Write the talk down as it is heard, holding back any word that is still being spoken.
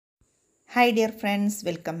Hi dear friends,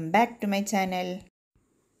 welcome back to my channel.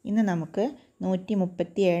 ഇന്ന് നമുക്ക്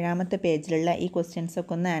 137ാമത്തെ പേജിലുള്ള ഈ ക്വസ്റ്റ്യൻസ്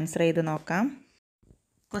ഒക്കെ ഒന്ന് ആൻസർ ചെയ്ത് നോക്കാം.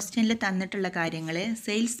 ക്വസ്റ്റ്യനിൽ തന്നിട്ടുള്ള കാര്യങ്ങൾ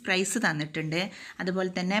സെയിൽസ് പ്രൈസ് തന്നിട്ടുണ്ട്, അതുപോലെ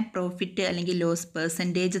തന്നെ പ്രോഫിറ്റ് അല്ലെങ്കിൽ ലോസ്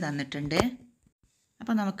പെർസെൻറ്റേജ് തന്നിട്ടുണ്ട്.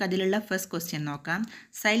 അപ്പോൾ നമുക്കതിലുള്ള ഫസ്റ്റ് ക്വസ്റ്റ്യൻ നോക്കാം.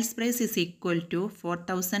 Sales price is equal to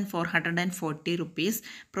 4440 rupees,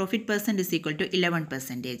 profit percent is equal to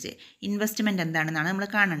 11%. Investment എന്താണെന്നാണ് നമ്മൾ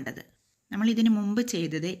കാണേണ്ടത്. നമ്മൾ ഇതിന് മുമ്പ്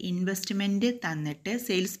ചെയ്തത് ഇൻവെസ്റ്റ്മെൻറ്റ് തന്നിട്ട്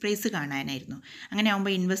സെയിൽസ് പ്രൈസ് കാണാനായിരുന്നു. അങ്ങനെ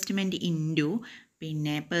ആകുമ്പോൾ ഇൻവെസ്റ്റ്മെൻറ്റ് ഇൻറ്റു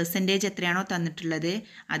പിന്നെ പെർസെൻറ്റേജ് എത്രയാണോ തന്നിട്ടുള്ളത്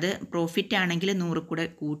അത് പ്രോഫിറ്റ് ആണെങ്കിൽ 100 കൂടെ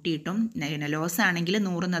കൂട്ടിയിട്ടും ലോസ് ആണെങ്കിൽ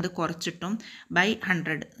 100 അത് കുറച്ചിട്ടും ബൈ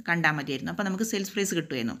 100 കണ്ടാൽ മതിയായിരുന്നു. അപ്പോൾ നമുക്ക് സെയിൽസ് പ്രൈസ്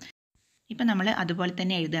കിട്ടുമായിരുന്നു. ഇപ്പം നമ്മൾ അതുപോലെ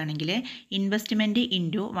തന്നെ എഴുതുകയാണെങ്കിൽ investment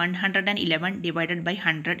into 111 divided by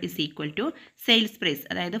 100 is equal to sales price,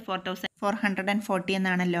 അതായത് 4440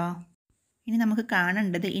 എന്നാണല്ലോ. ഇനി നമുക്ക്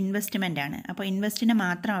കാണേണ്ടത് ഇൻവെസ്റ്റ്മെൻ്റ് ആണ്. അപ്പോൾ ഇൻവെസ്റ്റിനെ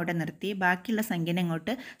മാത്രം അവിടെ നിർത്തി ബാക്കിയുള്ള സംഖ്യനെ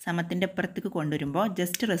അങ്ങോട്ട് സമത്തിൻ്റെ അപ്പുറത്തേക്ക് കൊണ്ടുവരുമ്പോൾ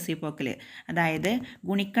ജസ്റ്റ് റെസിപ്രോക്കൽ, അതായത്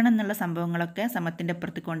ഗുണിക്കണം എന്നുള്ള സംഭവങ്ങളൊക്കെ സമത്തിൻ്റെ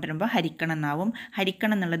അപ്പുറത്തേക്ക് കൊണ്ടുവരുമ്പോൾ ഹരിക്കണം എന്നാവും,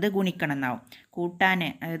 ഹരിക്കണം എന്നുള്ളത് ഗുണിക്കണം എന്നാവും. കൂട്ടാൻ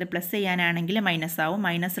അതായത് പ്ലസ് ചെയ്യാനാണെങ്കിൽ മൈനസ് ആവും,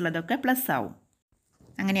 മൈനസ് ഉള്ളതൊക്കെ പ്ലസ് ആവും.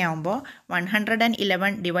 അങ്ങനെയാവുമ്പോൾ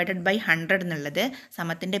 111 ഡിവൈഡഡ് ബൈ 100 എന്നുള്ളത്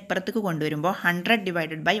സമത്തിൻ്റെ ഇപ്പുറത്തേക്ക് കൊണ്ടുവരുമ്പോൾ 100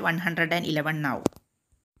 ഡിവൈഡഡ് ബൈ 111 എന്നാവും.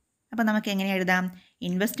 അപ്പോൾ നമുക്ക് എങ്ങനെ എഴുതാം?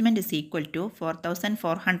 Investment is equal to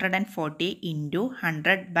 4440 into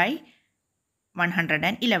 100 by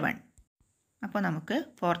 111. അപ്പോൾ നമുക്ക്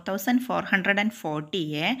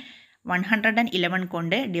 4440യെ 111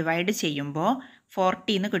 കൊണ്ട് ഡിവൈഡ് ചെയ്യുമ്പോൾ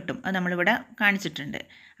 40 എന്ന് കിട്ടും. അത് നമ്മളിവിടെ കാണിച്ചിട്ടുണ്ട്.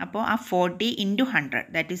 അപ്പോൾ ആ 40 into 100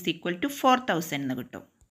 that is equal to 4000 എന്ന് കിട്ടും.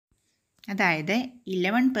 അതായത്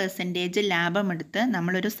 11% ലാഭമെടുത്ത്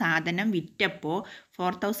നമ്മളൊരു സാധനം വിറ്റപ്പോൾ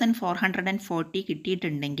 4440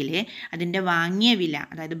 കിട്ടിയിട്ടുണ്ടെങ്കിൽ അതിൻ്റെ വാങ്ങിയ വില,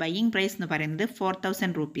 അതായത് ബൈയിങ് പ്രൈസ് എന്ന് പറയുന്നത്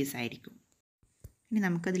 4000 റുപ്പീസ് ആയിരിക്കും. ഇനി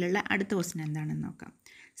നമുക്കതിലുള്ള അടുത്ത ക്വസ്റ്റ്യൻ എന്താണെന്ന് നോക്കാം.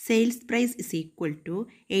 Sales price is equal to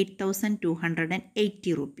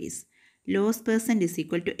 8280 rupees, loss percent is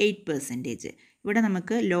equal to 8%. ഇവിടെ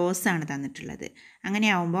നമുക്ക് ലോസാണ് തന്നിട്ടുള്ളത്. അങ്ങനെ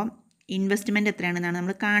ആവുമ്പോൾ ഇൻവെസ്റ്റ്മെൻറ്റ് എത്രയാണെന്നാണ്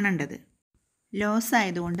നമ്മൾ കാണേണ്ടത്. ലോസ്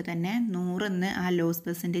ആയതുകൊണ്ട് തന്നെ 100 ആ ലോസ്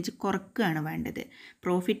പെർസെൻറ്റേജ് കുറക്കുകയാണ് വേണ്ടത്.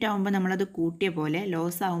 പ്രോഫിറ്റ് ആകുമ്പോൾ നമ്മളത് കൂട്ടിയ പോലെ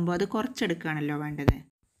ലോസ് ആകുമ്പോൾ അത് കുറച്ചെടുക്കുകയാണല്ലോ വേണ്ടത്.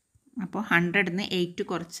 അപ്പോൾ 100 8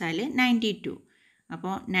 കുറച്ചാൽ 92.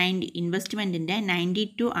 അപ്പോൾ ഇൻവെസ്റ്റ്മെൻറ്റിൻ്റെ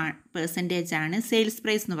 92% ആണ് സെയിൽസ്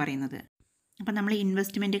പ്രൈസ് എന്ന് പറയുന്നത്. അപ്പോൾ നമ്മൾ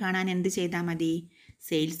ഇൻവെസ്റ്റ്മെൻറ്റ് കാണാൻ എന്ത് ചെയ്താൽ മതി?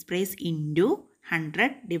 Sales price into 100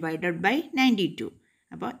 divided by 92.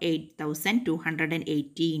 അപ്പോൾ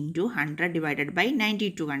 8280 ഇൻറ്റു 100 ഡിവൈഡഡ് ബൈ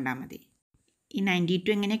 92 കണ്ടാൽ മതി. ഈ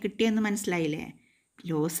 92 എങ്ങനെ കിട്ടിയെന്ന് മനസ്സിലായില്ലേ?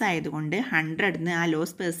 ലോസ് ആയതുകൊണ്ട് 100 ആ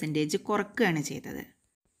ലോസ് പെർസെൻറ്റേജ് കുറക്കുകയാണ് ചെയ്തത്.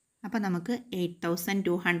 അപ്പോൾ നമുക്ക്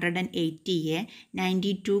 8280യെ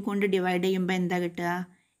 92 കൊണ്ട് ഡിവൈഡ് ചെയ്യുമ്പോൾ എന്താ കിട്ടുക?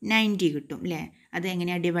 90 കിട്ടും അല്ലേ? അത്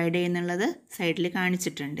എങ്ങനെയാണ് ഡിവൈഡ് ചെയ്യുന്നുള്ളത് സൈഡിൽ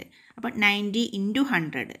കാണിച്ചിട്ടുണ്ട്. അപ്പോൾ 90 ഇൻറ്റു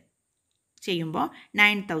 100 ചെയ്യുമ്പോൾ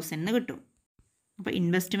 9000 എന്ന് കിട്ടും. അപ്പോൾ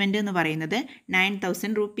ഇൻവെസ്റ്റ്മെൻറ്റ് എന്ന് പറയുന്നത്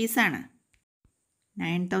 9000 റുപ്പീസാണ്.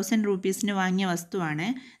 9000 റുപ്പീസിന് വാങ്ങിയ വസ്തുവാണ്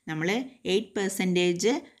നമ്മൾ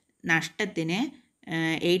 8% നഷ്ടത്തിന്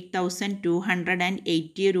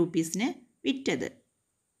 8280 റുപ്പീസിന് വിറ്റത്.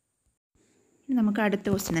 നമുക്ക് അടുത്ത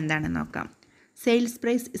ക്വസ്റ്റ്യൻ എന്താണെന്ന് നോക്കാം. Sales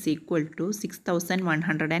price is equal to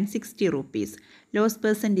 6160 rupees, loss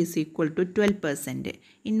percent is equal to 12%.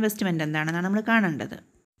 Investment എന്താണെന്നാണ് നമ്മൾ കാണേണ്ടത്.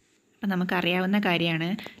 അപ്പോൾ നമുക്കറിയാവുന്ന കാര്യമാണ്,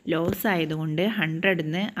 ലോസ് ആയതുകൊണ്ട്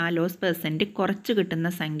 100 ആ ലോസ് പെർസെൻറ്റ് കുറച്ച് കിട്ടുന്ന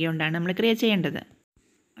സംഖ്യ കൊണ്ടാണ് നമ്മൾ ക്രിയേറ്റ് ചെയ്യേണ്ടത്.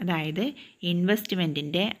 അതായത്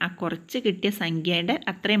ഇൻവെസ്റ്റ്മെൻറ്റിൻ്റെ ആ കുറച്ച് കിട്ടിയ സംഖ്യയുടെ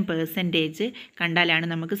അത്രയും പെർസെൻറ്റേജ് കണ്ടാലാണ്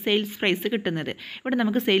നമുക്ക് സെയിൽസ് പ്രൈസ് കിട്ടുന്നത്. ഇവിടെ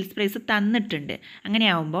നമുക്ക് സെയിൽസ് പ്രൈസ് തന്നിട്ടുണ്ട്. അങ്ങനെ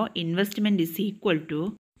ആകുമ്പോൾ investment is equal to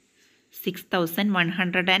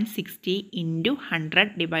 6160 into 100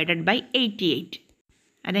 divided by 88.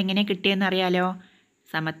 അതെങ്ങനെ കിട്ടിയെന്ന് അറിയാലോ?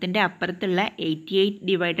 സമത്തിൻ്റെ അപ്പുറത്തുള്ള 88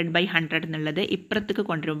 ഡിവൈഡഡ് ബൈ 100 എന്നുള്ളത് ഇപ്പുറത്തേക്ക്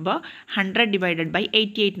കൊണ്ടുവരുമ്പോൾ 100 ഡിവൈഡഡ് ബൈ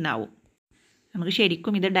 88 എന്നാവും. നമുക്ക്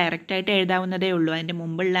ശരിക്കും ഇത് ഡയറക്റ്റായിട്ട് എഴുതാവുന്നതേ ഉള്ളൂ. അതിൻ്റെ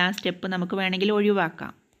മുമ്പുള്ള ആ സ്റ്റെപ്പ് നമുക്ക് വേണമെങ്കിൽ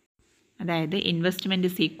ഒഴിവാക്കാം. അതായത് ഇൻവെസ്റ്റ്മെൻറ്റ്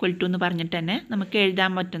ഇസ് ഈക്വൽ ടു എന്ന് പറഞ്ഞിട്ട് തന്നെ നമുക്ക്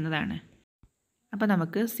എഴുതാൻ പറ്റുന്നതാണ്. അപ്പോൾ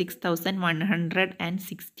നമുക്ക്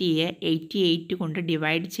 6160യെ 88 കൊണ്ട്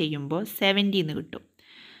ഡിവൈഡ് ചെയ്യുമ്പോൾ 70 എന്ന് കിട്ടും.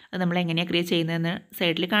 അത് നമ്മൾ എങ്ങനെയാണ് ക്രിയേറ്റ് ചെയ്യുന്നതെന്ന്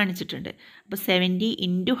സൈഡിൽ കാണിച്ചിട്ടുണ്ട്. അപ്പോൾ 70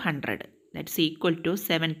 ഇൻറ്റു 100 ദാറ്റ്സ് ഈക്വൽ ടു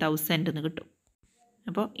 7000 എന്ന് കിട്ടും.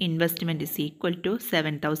 അപ്പോൾ investment is equal to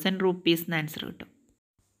 7000 rupees എന്ന് ആൻസർ കിട്ടും.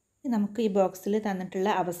 നമുക്ക് ഈ ബോക്സിൽ തന്നിട്ടുള്ള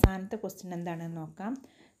അവസാനത്തെ ക്വസ്റ്റ്യൻ എന്താണെന്ന് നോക്കാം.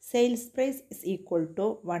 Sales price is equal to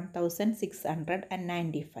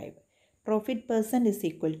 1695, profit percent is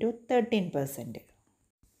equal to 13%.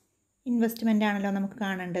 Investment ആണല്ലോ നമുക്ക്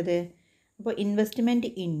കാണേണ്ടത്. അപ്പോൾ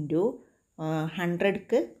ഇൻവെസ്റ്റ്മെൻറ്റ് ഇൻറ്റു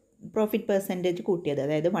 100ക്ക് പ്രോഫിറ്റ് പെർസെൻറ്റേജ് കൂട്ടിയത്,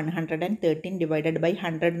 അതായത് 113 ഡിവൈഡഡ് ബൈ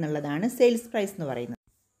 100 എന്നുള്ളതാണ് സെയിൽസ് പ്രൈസ് എന്ന് പറയുന്നത്.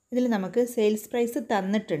 ഇതിൽ നമുക്ക് സെയിൽസ് പ്രൈസ്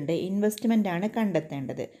തന്നിട്ടുണ്ട്, ഇൻവെസ്റ്റ്മെൻ്റ് ആണ്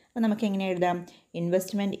കണ്ടെത്തേണ്ടത്. അപ്പോൾ നമുക്ക് എങ്ങനെ എഴുതാം?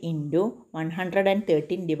 Investment into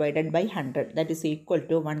 113 divided by 100 that is equal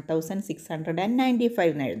to 1695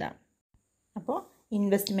 എന്ന് എഴുതാം. അപ്പോൾ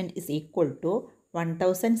investment is equal to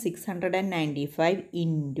 1695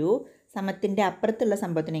 into സമത്തിൻ്റെ അപ്പുറത്തുള്ള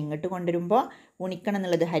സംഭവത്തിന് ഇങ്ങോട്ട് കൊണ്ടുവരുമ്പോൾ ഗുണിക്കണം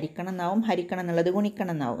എന്നുള്ളത് ഹരിക്കണം എന്നാവും, ഹരിക്കണം എന്നുള്ളത്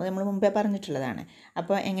ഗുണിക്കണം എന്നാവും. നമ്മൾ മുമ്പേ പറഞ്ഞിട്ടുള്ളതാണ്.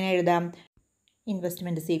 അപ്പോൾ എങ്ങനെ എഴുതാം?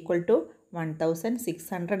 Investment is equal to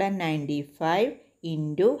 1695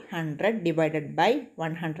 into 100 divided by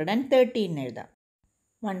 113 എഴുതാം.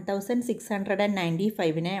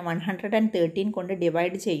 1695നെ 113 കൊണ്ട്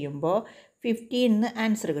ഡിവൈഡ് ചെയ്യുമ്പോൾ 15 എന്ന്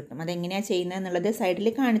ആൻസർ കിട്ടും. അതെങ്ങനെയാണ് ചെയ്യുന്നത് എന്നുള്ളത് സൈഡിൽ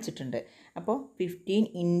കാണിച്ചിട്ടുണ്ട്. അപ്പോൾ 15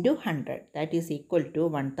 into 100 that is equal to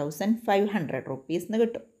 1500 rupees എന്ന്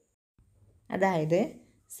കിട്ടും. അതായത്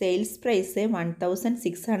സെയിൽസ് പ്രൈസ്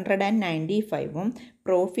 1695ഉം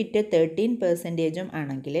പ്രോഫിറ്റ് 13%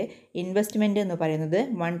 ആണെങ്കിൽ ഇൻവെസ്റ്റ്മെൻറ്റ് എന്ന് പറയുന്നത്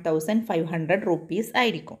 1500 റുപ്പീസ്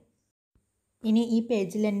ആയിരിക്കും. ഇനി ഈ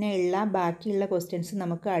പേജിൽ തന്നെ ഉള്ള ബാക്കിയുള്ള ക്വസ്റ്റ്യൻസ്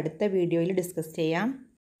നമുക്ക് അടുത്ത വീഡിയോയിൽ ഡിസ്കസ് ചെയ്യാം.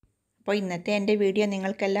 അപ്പോൾ ഇന്നത്തെ എൻ്റെ വീഡിയോ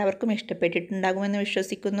നിങ്ങൾക്ക് എല്ലാവർക്കും ഇഷ്ടപ്പെട്ടിട്ടുണ്ടാകുമെന്ന്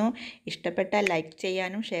വിശ്വസിക്കുന്നു. ഇഷ്ടപ്പെട്ടാൽ ലൈക്ക്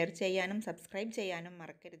ചെയ്യാനും ഷെയർ ചെയ്യാനും സബ്സ്ക്രൈബ് ചെയ്യാനും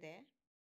മറക്കരുത്.